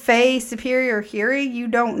 With Fae superior hearing, you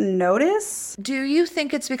don't notice? Do you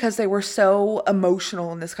think it's because they were so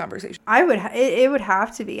emotional in this conversation? It would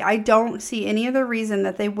have to be. I don't see any other reason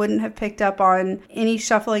that they wouldn't have picked up on any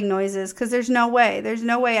shuffling noises, because there's no way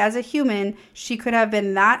as a human she could have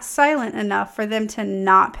been that silent enough for them to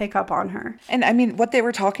not pick up on her. And I mean, what they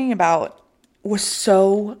were talking about was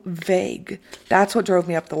so vague. That's what drove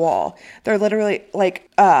me up the wall. They're literally like,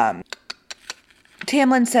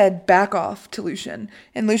 Tamlin said, back off to Lucien.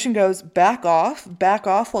 And Lucien goes, back off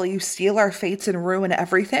while you steal our fates and ruin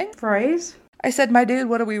everything? Right. I said, my dude,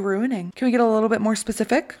 what are we ruining? Can we get a little bit more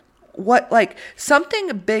specific? What, like,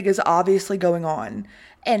 something big is obviously going on.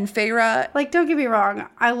 And Feyre, Like, don't get me wrong.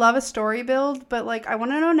 I love a story build, but like, I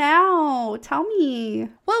want to know now. Tell me.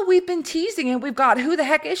 well, we've been teasing it. We've got who the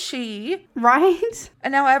heck is she? Right?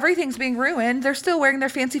 And now everything's being ruined. They're still wearing their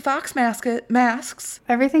fancy fox masks.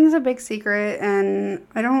 Everything's a big secret, and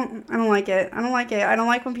I don't like it. I don't like it. I don't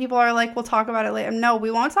like when people are like, we'll talk about it later. No, we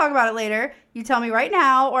won't talk about it later. You tell me right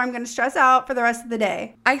now, or I'm going to stress out for the rest of the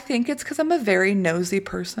day. I think it's because I'm a very nosy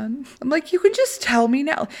person. I'm like, you can just tell me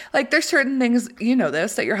now. Like, there's certain things, you know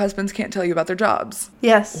this, that your husbands can't tell you about their jobs.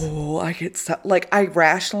 Yes. Oh, I get so, like, I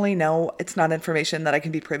rationally know it's not information that I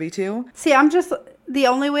can be privy to. See, I'm just the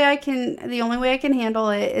only way I can handle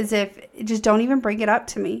it is if just don't even bring it up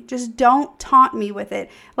to me. Just don't taunt me with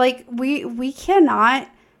it. Like we cannot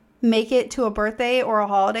make it to a birthday or a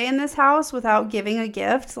holiday in this house without giving a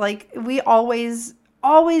gift. Like we always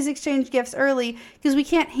exchange gifts early because we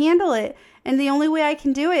can't handle it. And the only way I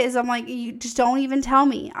can do it is I'm like, you just don't even tell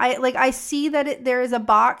me. I see that there is a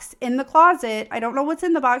box in the closet. I don't know what's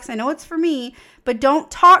in the box. I know it's for me, but don't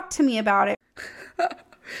talk to me about it.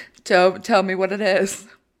 Tell me what it is.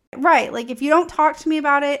 Right. Like if you don't talk to me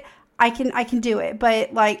about it, I can do it.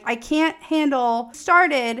 But like I can't handle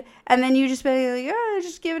started and then you just be like, oh,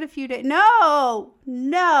 just give it a few days. No.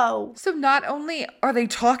 So not only are they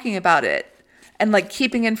talking about it and like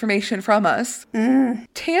keeping information from us,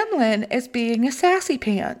 Tamlin is being a sassy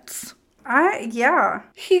pants. Yeah.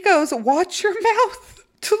 He goes, watch your mouth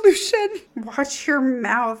to Lucien. Watch your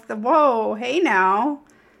mouth. Whoa. Hey now.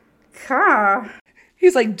 Ka.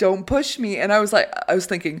 He's like, don't push me. And I was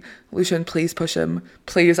thinking, Lucien, please push him.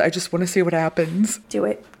 Please, I just want to see what happens. Do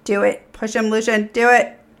it. Push him, Lucien. Do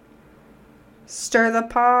it. Stir the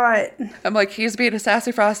pot. I'm like, he's being a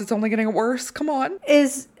sassy frost. It's only getting worse. Come on.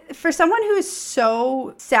 Is for someone who is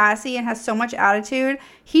so sassy and has so much attitude,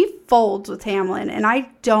 he folds with Tamlin. And I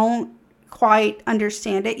don't quite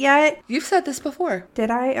understand it yet. You've said this before. Did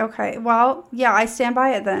I? Okay. Well, yeah, I stand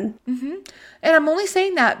by it then. Mm-hmm. And I'm only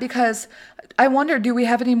saying that because I wonder, do we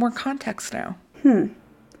have any more context now?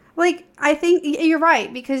 Like, I think you're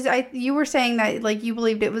right, because you were saying that, like, you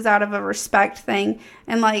believed it was out of a respect thing.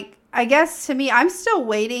 And, like, I guess to me, I'm still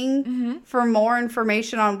waiting for more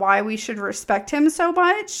information on why we should respect him so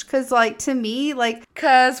much. Because, like, to me, like...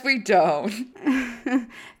 Because we don't.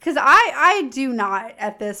 Because I do not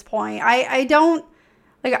at this point. I don't...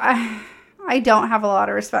 Like, I don't have a lot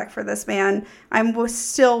of respect for this man. I'm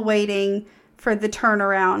still waiting for the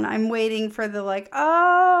turnaround. I'm waiting for the like,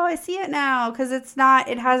 oh, I see it now, because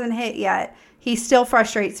it hasn't hit yet. He still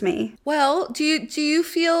frustrates me. Well, do you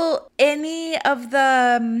feel any of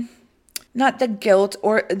the not the guilt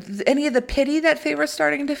or any of the pity that Feyre's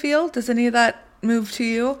starting to feel? Does any of that move to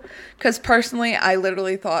you? Because personally, I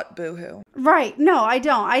literally thought boo-hoo. Right. No, I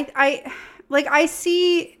don't. I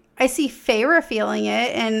see Feyre feeling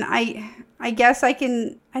it, and I guess I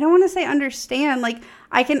don't want to say understand, like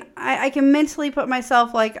I can mentally put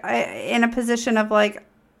myself like in a position of like,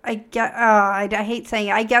 I hate saying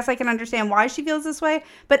it. I guess I can understand why she feels this way,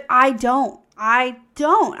 but I don't. I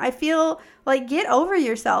feel like, get over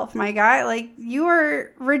yourself, my guy. Like, you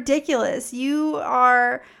are ridiculous. You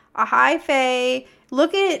are a high fae.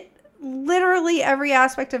 Look at literally every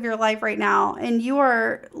aspect of your life right now, and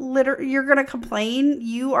you're going to complain.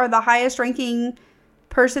 You are the highest ranking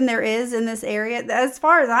person there is in this area, as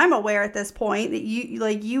far as I'm aware at this point, that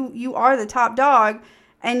you are the top dog,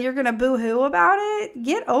 and you're gonna boo-hoo about it.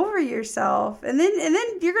 Get over yourself. And then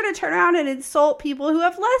you're gonna turn around and insult people who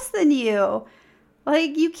have less than you.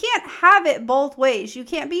 Like, you can't have it both ways. You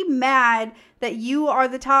can't be mad that you are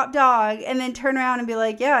the top dog and then turn around and be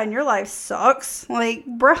like, yeah, and your life sucks. Like,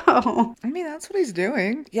 bro. I mean, that's what he's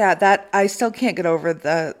doing. Yeah, that I still can't get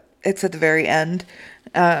over it's at the very end.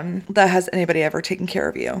 That has anybody ever taken care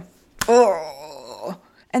of you? Oh.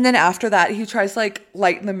 And then after that, he tries to like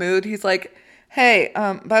lighten the mood. He's like, hey,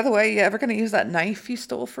 by the way, you ever gonna use that knife you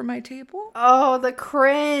stole from my table? Oh, the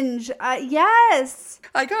cringe. Yes.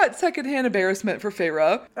 I got secondhand embarrassment for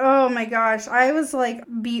Feyre. Oh my gosh. I was like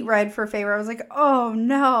beet red for Feyre. I was like, oh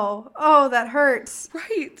no. Oh, that hurts.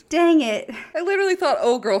 Right. Dang it. I literally thought,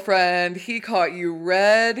 oh, girlfriend, he caught you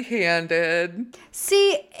red-handed.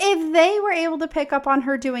 See, if they were able to pick up on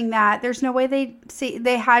her doing that, there's no way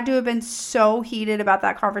they had to have been so heated about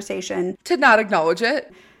that conversation. To not acknowledge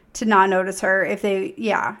it. To not notice her.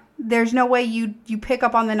 There's no way you pick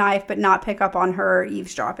up on the knife but not pick up on her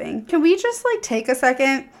eavesdropping. Can we just like take a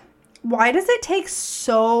second? Why does it take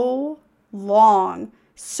so long,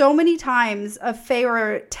 so many times of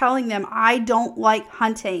Feyre telling them, I don't like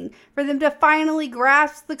hunting, for them to finally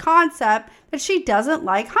grasp the concept that she doesn't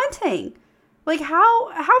like hunting? Like, how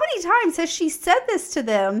many times has she said this to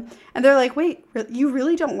them? And they're like, wait, you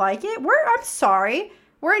really don't like it? I'm sorry.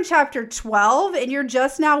 We're in chapter 12 and you're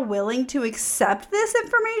just now willing to accept this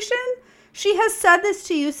information? She has said this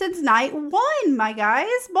to you since night 1, my guys.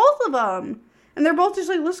 Both of them. And they're both just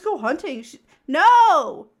like, let's go hunting.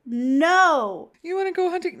 No. You want to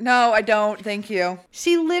go hunting? No, I don't. Thank you.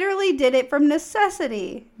 She literally did it from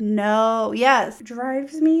necessity. No. Yes.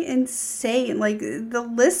 Drives me insane. Like, the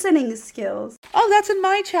listening skills. Oh, that's in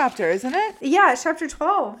my chapter, isn't it? Yeah, it's chapter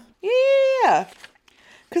 12. Yeah.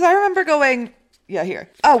 Because I remember going... Yeah, here.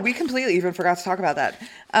 Oh, we completely even forgot to talk about that.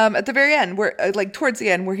 At the very end, where like towards the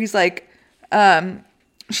end, where he's like,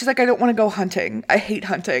 she's like, I don't want to go hunting. I hate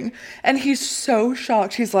hunting. And he's so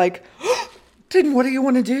shocked. He's like, then what do you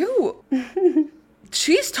want to do?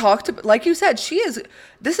 She's talked, like you said,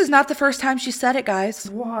 this is not the first time she said it, guys.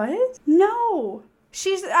 What? No.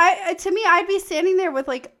 To me, I'd be standing there with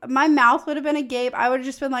like, my mouth would have been agape. I would have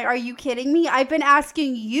just been like, are you kidding me? I've been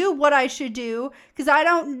asking you what I should do because I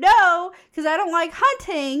don't know, because I don't like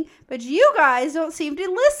hunting, but you guys don't seem to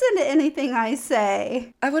listen to anything I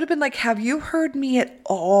say. I would have been like, have you heard me at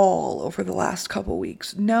all over the last couple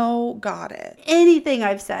weeks? No, got it. Anything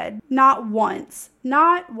I've said, not once.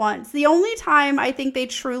 Not once. The only time I think they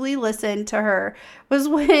truly listened to her was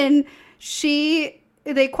when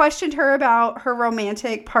they questioned her about her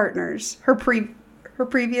romantic partners, her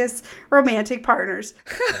previous romantic partners.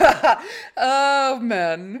 Oh,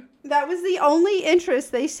 man. That was the only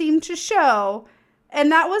interest they seemed to show.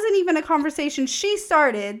 And that wasn't even a conversation she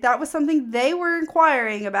started. That was something they were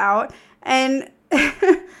inquiring about. And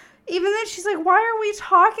even then she's like, why are we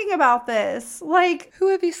talking about this? Like, who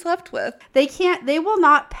have you slept with? They will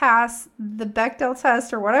not pass the Bechdel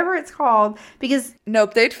test or whatever it's called because...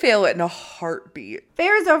 Nope, they'd fail it in a heartbeat.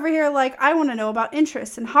 Farrah's over here like, I want to know about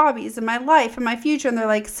interests and hobbies and my life and my future. And they're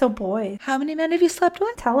like, so boy, how many men have you slept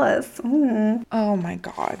with? Tell us. Oh my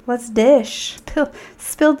God. Let's dish.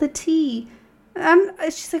 Spill the tea.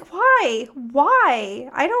 She's like, why?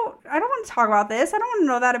 I don't want to talk about this. I don't want to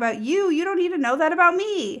know that about you. You don't need to know that about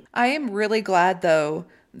me. I am really glad though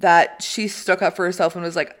that she stuck up for herself and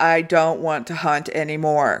was like, I don't want to hunt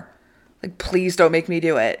anymore. Like, please don't make me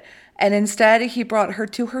do it. And instead he brought her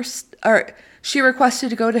to she requested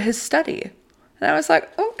to go to his study. And I was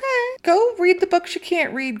like, okay, go read the books you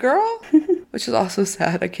can't read, girl. Which is also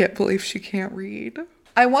sad. I can't believe she can't read.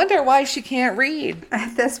 I wonder why she can't read.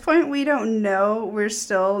 At this point, we don't know. We're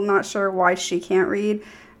still not sure why she can't read.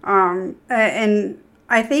 And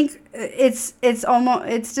I think it's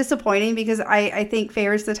disappointing because I think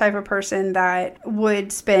Farrah's the type of person that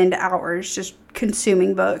would spend hours just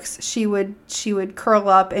consuming books. She would curl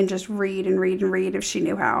up and just read and read and read if she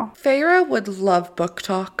knew how. Farrah would love book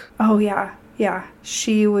talk. Oh yeah. Yeah.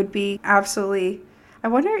 She would be absolutely. I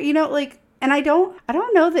wonder, like, and I don't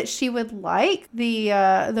know that she would like the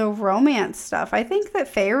romance stuff. I think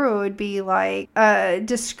that Farrah would be like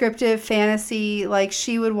descriptive fantasy. Like,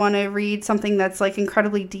 she would want to read something that's like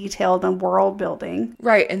incredibly detailed and world building.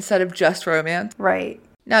 Right, instead of just romance. Right.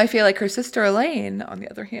 Now I feel like her sister Elaine, on the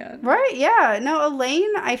other hand. Right, yeah. No,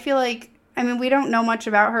 Elaine, I feel like, we don't know much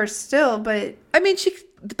about her still, but...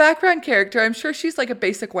 the background character, I'm sure she's like a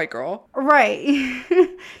basic white girl. Right.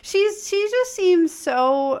 She just seems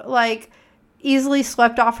so, like... easily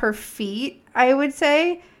swept off her feet, I would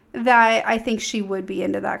say, that I think she would be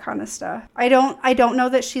into that kind of stuff. I don't know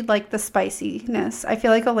that she'd like the spiciness. I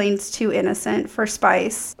feel like Elaine's too innocent for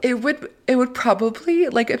spice. It would probably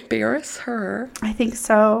like embarrass her. I think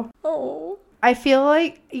so. Oh. I feel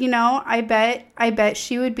like, I bet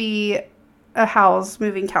she would be a Howl's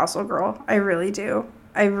Moving Castle girl. I really do.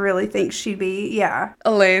 I really think she'd be, yeah.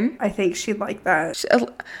 Elaine? I think she'd like that.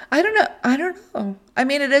 I don't know.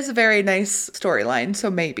 It is a very nice storyline,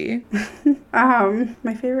 so maybe.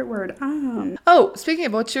 My favorite word. Oh, speaking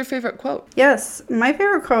of, what's your favorite quote? Yes, my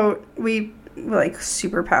favorite quote, we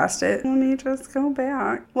super past it. Let me just go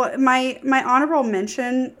back. Well, my honorable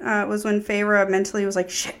mention was when Farrah mentally was like,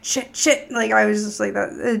 shit. Like, I was just like,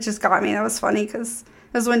 that. It just got me. That was funny because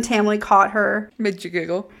it was when Tamlin caught her. Made you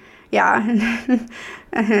giggle. Yeah.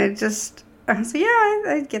 And it just, so yeah,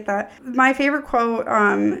 I get that. My favorite quote,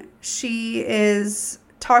 she is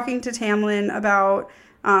talking to Tamlin about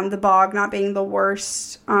the bog not being the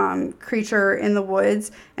worst creature in the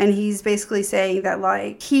woods, and he's basically saying that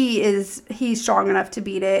like he's strong enough to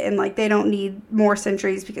beat it, and like they don't need more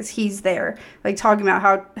sentries because he's there, like talking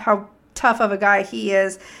about how tough of a guy he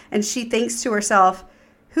is. And she thinks to herself,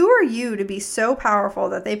 who are you to be so powerful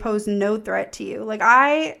that they pose no threat to you? Like,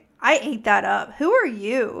 I ate that up. Who are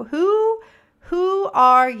you? Who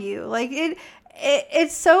are you? Like,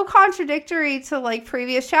 it's so contradictory to like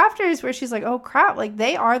previous chapters where she's like, oh crap, like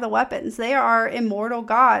they are the weapons. They are immortal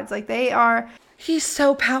gods. Like they are. He's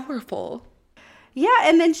so powerful. Yeah,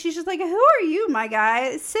 and then she's just like, who are you, my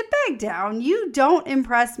guy? Sit back down. You don't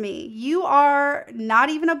impress me. You are not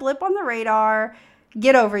even a blip on the radar.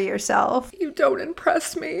 Get over yourself. You don't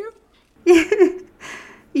impress me.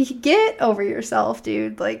 Get over yourself,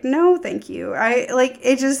 dude. Like, no, thank you.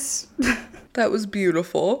 It just... That was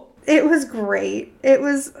beautiful. It was great. It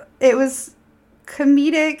was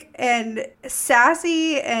comedic and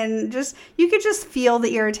sassy, and just, you could just feel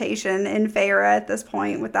the irritation in Feyre at this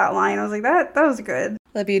point with that line. I was like, that was good.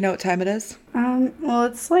 Libby, you know what time it is? Well,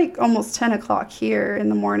 it's like almost 10 o'clock here in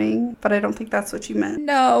the morning, but I don't think that's what you meant.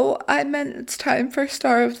 No, I meant it's time for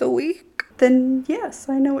Star of the Week. Then yes,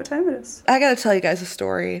 I know what time it is. I gotta tell you guys a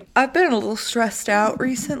story. I've been a little stressed out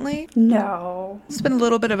recently. No. It's been a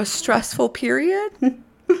little bit of a stressful period.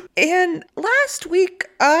 And last week,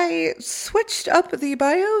 I switched up the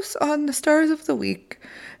bios on the Stars of the Week.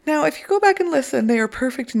 Now, if you go back and listen, they are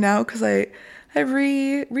perfect now because I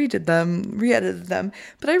re-edited them.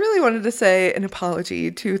 But I really wanted to say an apology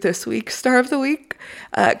to this week's Star of the Week,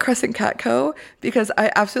 Crescent Cat Co., because I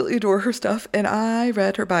absolutely adore her stuff, and I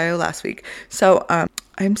read her bio last week. So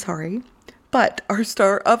I'm sorry. But our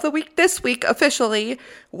Star of the Week this week, officially,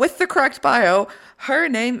 with the correct bio, her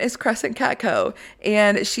name is Crescent Cat Co.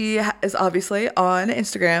 And she is obviously on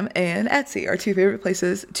Instagram and Etsy, our two favorite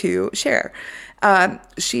places to share.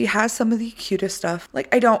 She has some of the cutest stuff.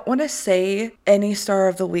 Like, I don't want to say any Star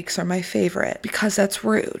of the Weeks are my favorite because that's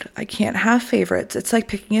rude. I can't have favorites. It's like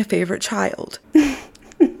picking a favorite child.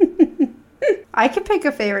 I could pick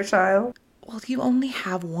a favorite child. Well, you only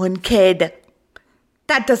have one kid.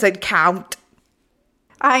 That doesn't count.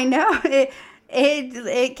 I know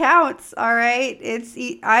it counts. All right.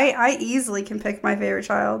 I easily can pick my favorite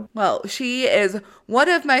child. Well, she is one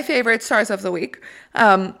of my favorite Stars of the Week.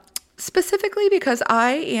 Specifically because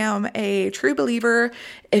I am a true believer.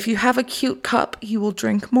 If you have a cute cup, you will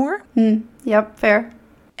drink more. Yep. Fair.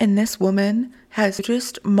 And this woman has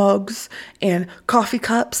just mugs and coffee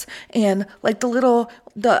cups and like the little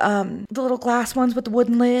glass ones with the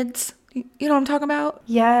wooden lids. You know what I'm talking about?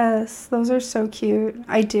 Yes, those are so cute.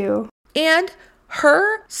 I do. And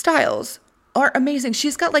her styles are amazing.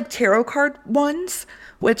 She's got like tarot card ones,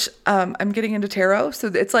 which I'm getting into tarot, so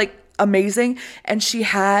it's like amazing. And she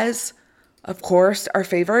has, of course, our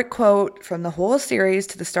favorite quote from the whole series,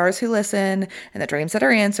 "To the stars who listen and the dreams that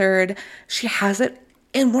are answered." She has it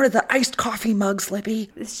in one of the iced coffee mugs, Libby.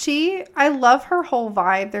 I love her whole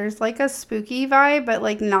vibe. There's like a spooky vibe, but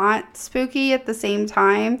like not spooky at the same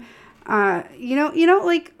time.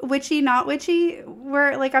 Like witchy, not witchy,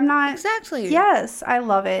 where like I'm not. Exactly. Yes, I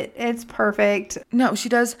love it. It's perfect. No, she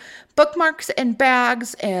does bookmarks and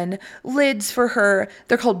bags and lids for her.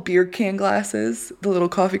 They're called beer can glasses, the little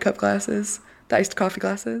coffee cup glasses, the iced coffee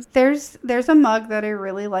glasses. There's a mug that I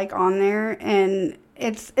really like on there, and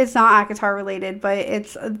it's not ACOTAR related, but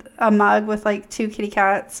it's a mug with like two kitty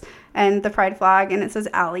cats and the pride flag, and it says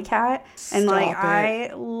Alley Cat. And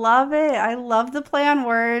I love it. I love the play on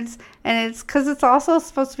words, and it's because it's also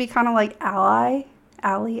supposed to be kind of like ally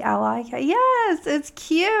cat. Yes, it's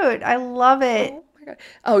cute. I love it. Oh my god.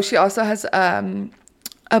 Oh, she also has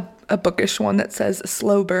a bookish one that says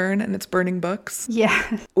slow burn, and it's burning books.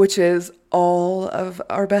 Yeah. Which is all of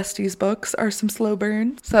our besties' books are some slow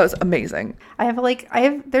burn. So that was amazing.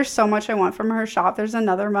 There's so much I want from her shop. There's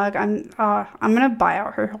another mug. I'm gonna buy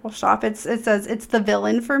out her whole shop. It says it's the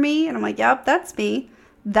villain for me, and I'm like, yep, that's me.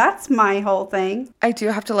 That's my whole thing. I do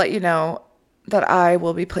have to let you know that I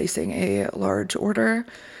will be placing a large order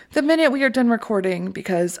the minute we are done recording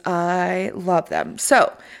because I love them.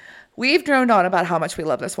 So we've droned on about how much we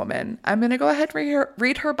love this woman. I'm going to go ahead and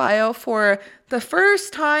read her bio for the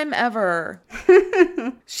first time ever.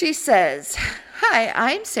 She says, "Hi,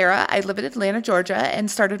 I'm Sarah. I live in Atlanta, Georgia,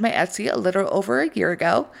 and started my Etsy a little over a year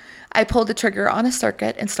ago. I pulled the trigger on a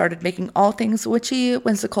circuit and started making all things witchy,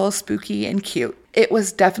 whimsical, spooky, and cute. It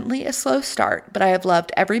was definitely a slow start, but I have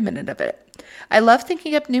loved every minute of it. I love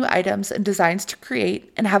thinking up new items and designs to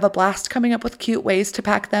create and have a blast coming up with cute ways to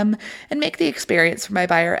pack them and make the experience for my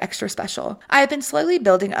buyer extra special. I have been slowly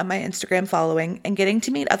building up my Instagram following, and getting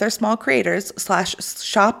to meet other small creators /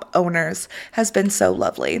 shop owners has been so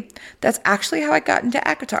lovely. That's actually how I got into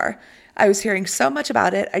ACOTAR. I was hearing so much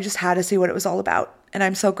about it, I just had to see what it was all about. And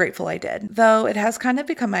I'm so grateful I did. Though it has kind of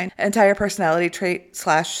become my entire personality trait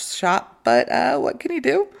 / shop, but what can you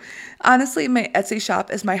do? Honestly, my Etsy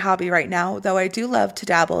shop is my hobby right now, though I do love to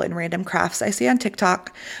dabble in random crafts I see on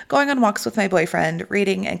TikTok, going on walks with my boyfriend,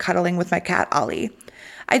 reading, and cuddling with my cat, Ollie.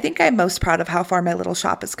 I think I'm most proud of how far my little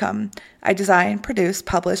shop has come. I design, produce,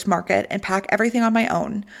 publish, market, and pack everything on my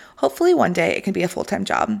own. Hopefully one day it can be a full-time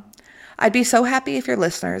job. I'd be so happy if your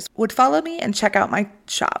listeners would follow me and check out my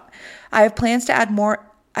shop. I have plans to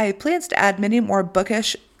add many more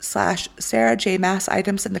bookish / Sarah J. Maas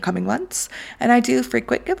items in the coming months, and I do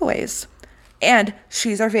frequent giveaways. And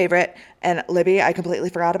she's our favorite. And Libby, I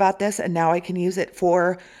completely forgot about this, and now I can use it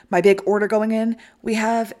for my big order going in. We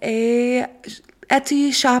have a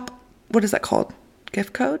Etsy shop. What is that called?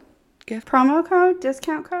 Gift code? Promo code?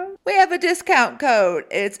 Discount code? We have a discount code.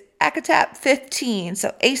 It's ACOTAP15.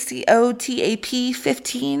 So ACOTAP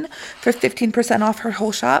 15 for 15% off her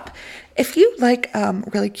whole shop. If you like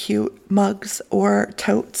really cute mugs or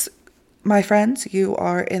totes, my friends, you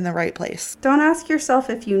are in the right place. Don't ask yourself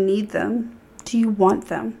if you need them. Do you want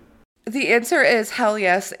them? The answer is hell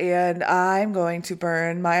yes, and I'm going to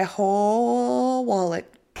burn my whole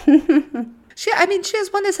wallet. She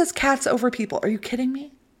has one that says cats over people. Are you kidding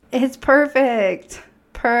me? It's perfect.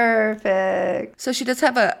 Perfect. So she does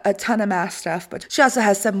have a ton of math stuff, but she also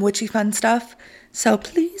has some witchy fun stuff. So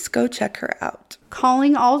please go check her out.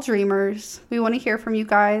 Calling all dreamers. We want to hear from you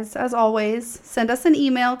guys. As always, send us an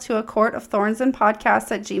email to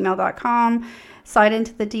acourtofthornsandpodcasts@gmail.com. Slide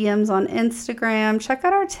into the DMs on Instagram. Check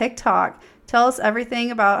out our TikTok. Tell us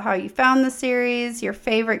everything about how you found the series, your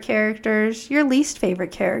favorite characters, your least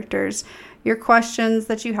favorite characters, your questions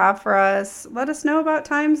that you have for us. Let us know about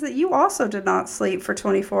times that you also did not sleep for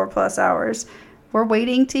 24 plus hours. We're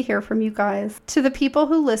waiting to hear from you guys. To the people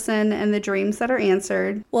who listen and the dreams that are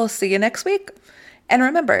answered. We'll see you next week. And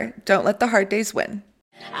remember, don't let the hard days win.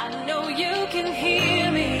 I know you can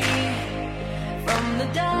hear me from the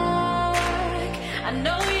dark. I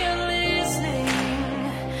know you're listening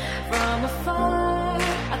from afar.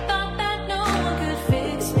 I thought that no one could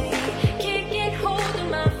fix me. Can't get hold of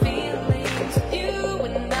my feelings. With you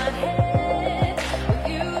in my head, with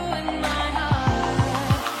you in my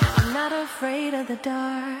heart. I'm not afraid of the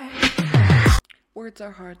dark. Words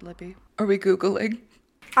are hard, Libby. Are we Googling?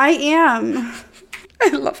 I am. I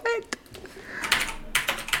love it.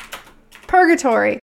 Purgatory.